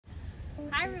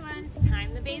Hi everyone, it's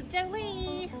time to bathe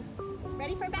Jolie.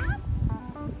 Ready for a bath?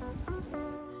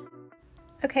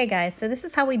 Okay guys, so this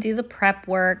is how we do the prep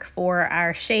work for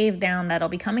our shave down that'll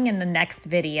be coming in the next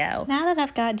video. Now that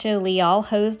I've got Jolie all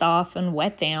hosed off and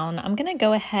wet down, I'm gonna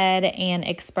go ahead and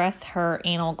express her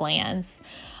anal glands.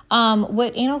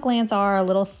 What anal glands are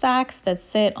little sacs that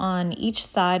sit on each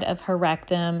side of her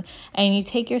rectum, and you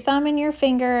take your thumb and your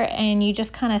finger and you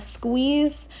just kind of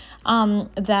squeeze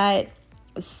that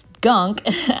skunk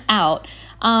out.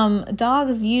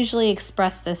 Dogs usually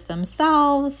express this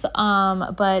themselves,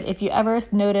 but if you ever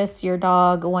notice your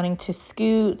dog wanting to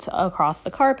scoot across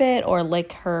the carpet or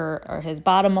lick her or his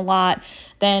bottom a lot,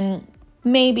 then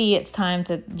maybe it's time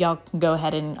to y'all can go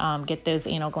ahead and get those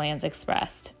anal glands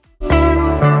expressed.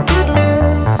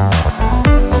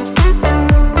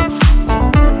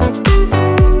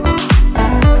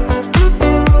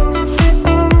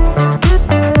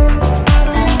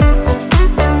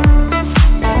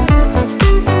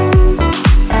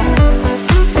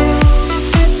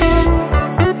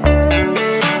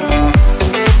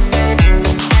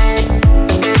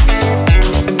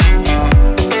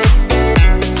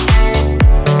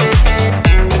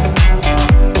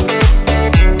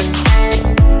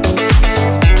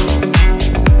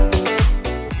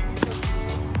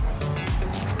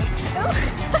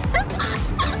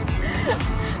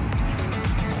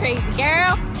 Crazy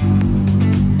girl.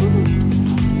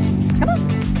 Come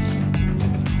on.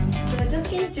 So I just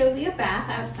gave Jolie a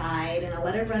bath outside and I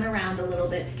let her run around a little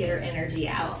bit to get her energy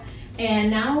out.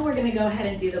 And now we're gonna go ahead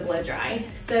and do the blow dry.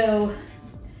 So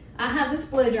I have this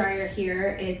blow dryer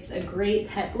here. It's a great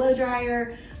pet blow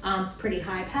dryer. It's pretty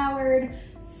high powered.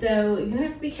 So you're gonna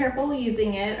have to be careful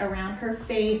using it around her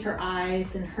face, her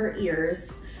eyes, and her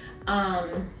ears.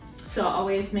 So I'll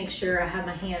always make sure I have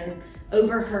my hand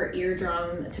over her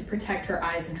eardrum to protect her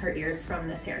eyes and her ears from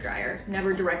this hair dryer.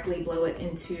 Never directly blow it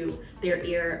into their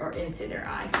ear or into their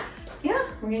eye. Yeah,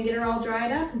 we're gonna get her all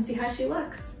dried up and see how she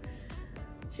looks.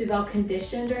 She's all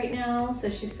conditioned right now, so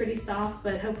she's pretty soft,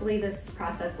 but hopefully this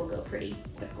process will go pretty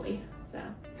quickly. So,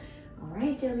 all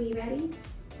right, Jolie, you ready?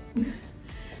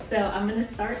 So I'm gonna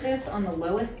start this on the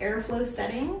lowest airflow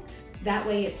setting. That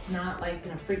way it's not like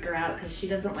gonna freak her out because she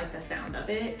doesn't like the sound of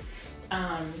it.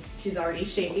 She's already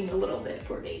shaking a little bit,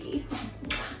 poor baby.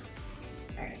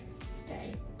 All right,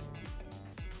 stay.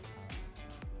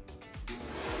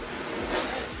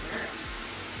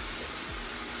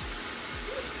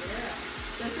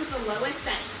 This is the lowest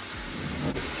setting.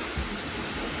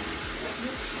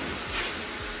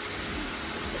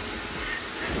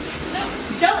 No,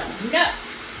 Jolie, no.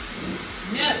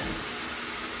 No.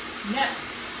 No.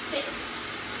 Sit.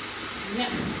 No.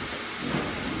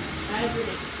 That is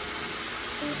ridiculous.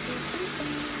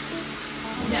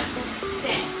 No.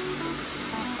 Stay.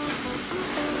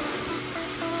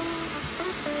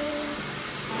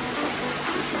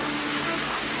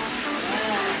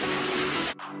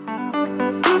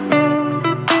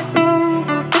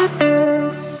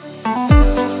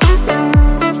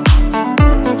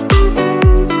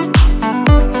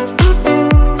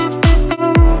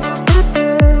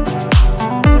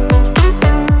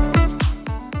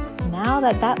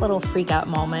 That little freak out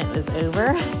moment is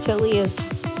over. Jolie is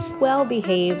well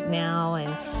behaved now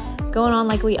and going on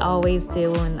like we always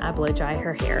do when I blow dry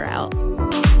her hair out.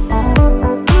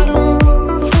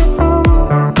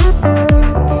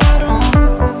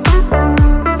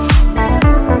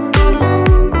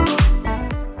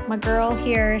 My girl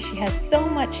here, she has so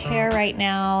much hair right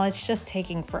now. It's just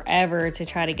taking forever to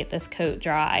try to get this coat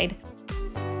dried.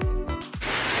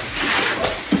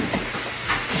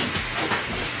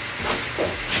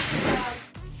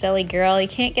 Silly girl, you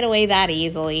can't get away that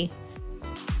easily.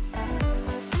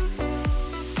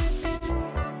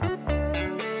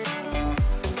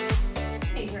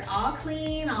 Okay, we're all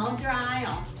clean, all dry,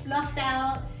 all fluffed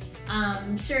out.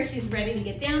 I'm sure she's ready to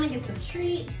get down and get some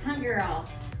treats, huh girl?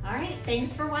 All right,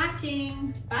 thanks for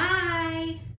watching. Bye.